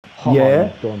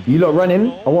Yeah. You lot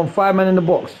running. I want 5 men in the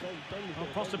box.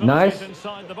 Nice.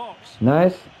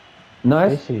 Nice.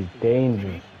 Nice. This is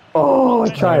dangerous. Oh, I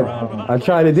tried. I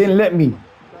tried. It didn't let me.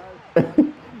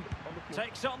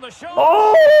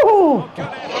 Oh!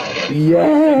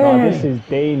 Yeah. No, this is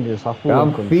dangerous.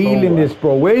 I'm feeling this,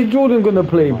 bro. Where's Jordan gonna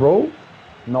play, bro?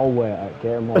 Nowhere.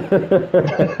 Get him off.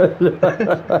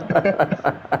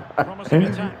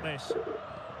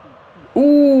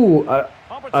 Ooh,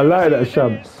 I like that,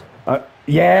 Sham.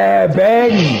 Yeah,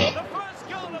 bang!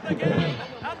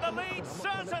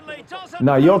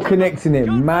 Now you're connecting it,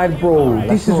 mad, bro.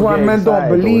 This is why men don't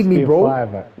believe me,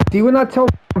 bro. See, when I tell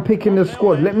I'm picking the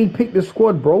squad, let me pick the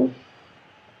squad, bro.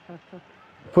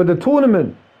 For the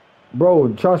tournament.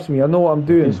 Bro, trust me, I know what I'm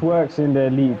doing. This works in the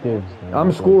elite divs.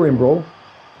 I'm scoring, bro.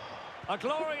 A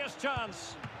glorious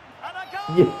chance.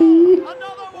 Yeah.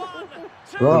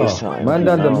 Bro, man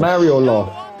done the Mario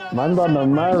laugh. Man done the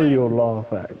Mario laugh.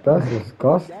 That's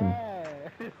disgusting.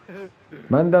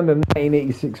 Man done the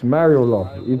 1986 Mario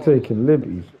laugh. You're taking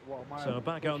liberties. So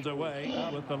back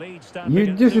underway with the lead standing.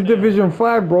 You just a Division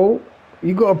 5, bro.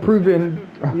 You gotta prove it.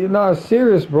 You're not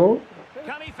serious, bro.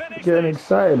 Can he finish Getting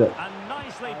excited. And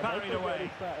nicely parried away.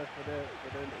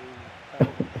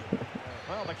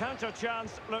 Well, the counter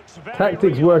chance looks very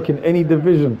Tactics real. work in any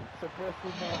division.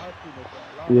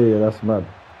 Yeah, that's mad.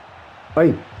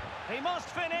 Hey. He must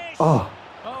finish. Oh,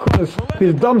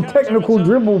 his dumb technical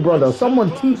dribble, brother.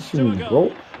 Someone teach me,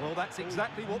 bro. Well, that's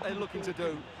exactly what they're looking to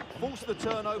do. Force the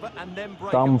turnover and then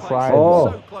break Dumb it. fried.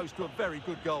 Oh. So close to a very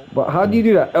good goal. But how do you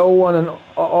do that? L1 and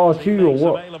R2 or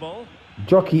what?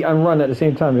 Jockey and run at the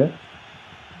same time, yeah?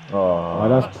 Oh,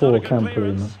 that's poor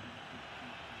campaign, man.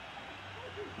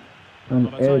 And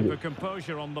for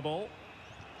composure on the ball.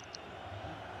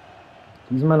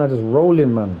 These men are just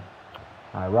rolling, man.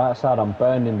 Right side, I'm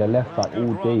burning the left back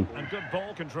all day. And good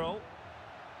ball control.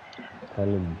 Tell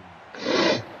him.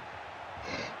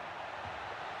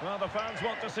 Well, the fans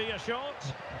want to see a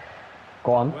shot.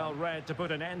 Go on. Well read to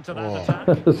put an end to that attack.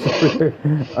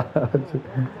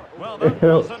 Well, that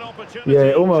was an opportunity.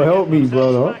 Yeah, Umo, help me,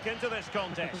 brother. Back into this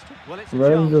contest. Well, it's a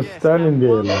Man's chance, just standing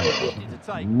there,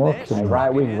 like, mocking. Hey,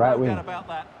 right wing.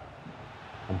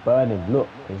 I'm burning. Look,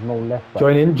 there's no left back.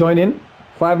 Join in.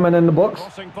 5 men in the box.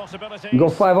 You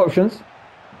got 5 options.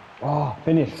 Oh,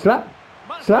 finish. Slap.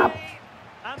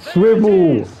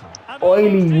 Swivel.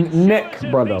 Oily neck,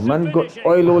 brother. Man got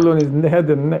oil all on his head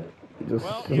and neck. Just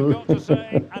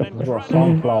got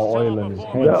sunflower oil on his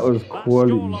head. That was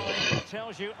quality.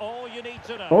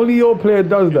 Only your player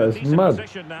does that. It's mad.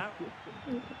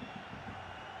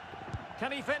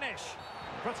 Can he finish?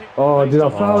 Oh, did I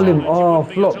foul him? Oh,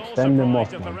 flopped. Send him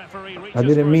off, man. I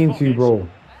didn't mean to, bro.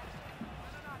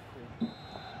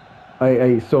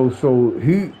 Hey, so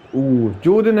who? Ooh,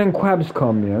 Jordan and Quabs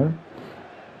come, yeah?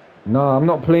 Nah, I'm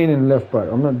not playing in left back.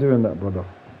 I'm not doing that, brother.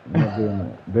 I'm not doing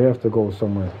that. They have to go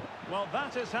somewhere. Well,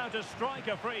 that is how to strike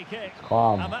a free kick.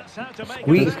 Calm. And that's how to make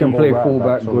Squeaks can play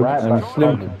fullback good and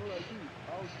Slim.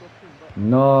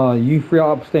 Nah, you three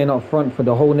are up staying up front for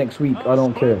the whole next week. I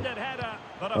don't care.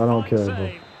 I don't care,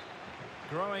 bro.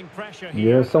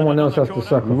 Yeah, someone else has to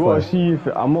sacrifice.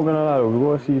 I'm not gonna lie, we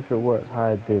gotta see if it works how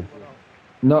it did.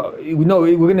 No,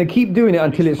 we're gonna keep doing it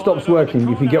until it stops working.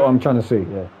 If you get what I'm trying to say.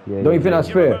 Yeah. Don't you think that's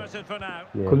fair?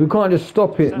 Because we can't just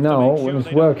stop it now when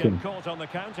it's working.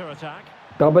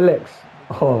 Double X.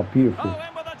 Oh, beautiful.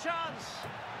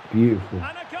 Beautiful.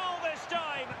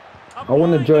 I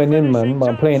want to join in, man, but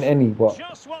I'm playing any. But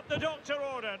just what the doctor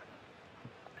ordered.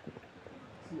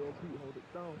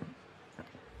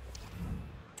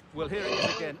 Well, here it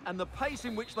is again, and the pace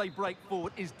in which they break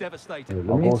forward is devastating.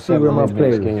 Let me see where my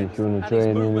player is. And his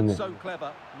movement's so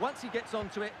clever. Once he gets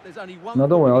onto it, there's only one. No,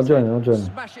 don't worry, I'll join it.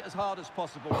 Smash it as hard as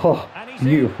possible. Oh,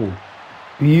 beautiful.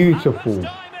 Beautiful.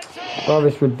 Oh,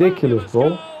 it's ridiculous,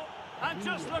 bro.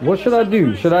 What should I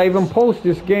do? Should I even post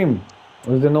this game?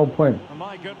 Or is there no point? Oh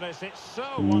my goodness, it's so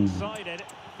one-sided.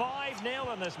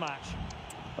 5-0 in this match.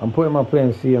 I'm putting my player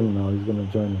in CM now. He's going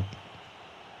to join me.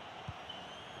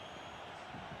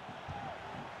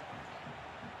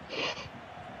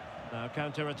 Now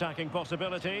counter-attacking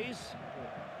possibilities.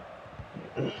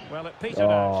 Well, it petered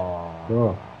out.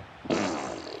 Bro.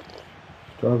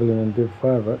 Struggling in Div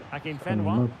 5, right? Hakim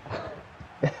Fenwa.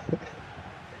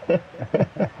 We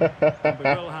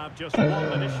will have just 1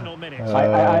 additional minute.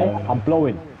 I'm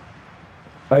blowing.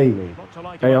 Hey,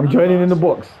 I'm joining in the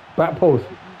box. Back post.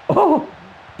 Oh,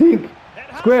 dink.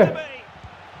 Square.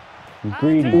 He's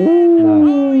greedy.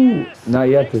 Ooh. Nah,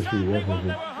 you have to see.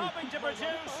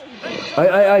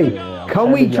 Hey.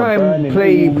 Can we try and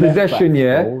play possession,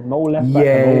 yeah? No left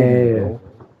back.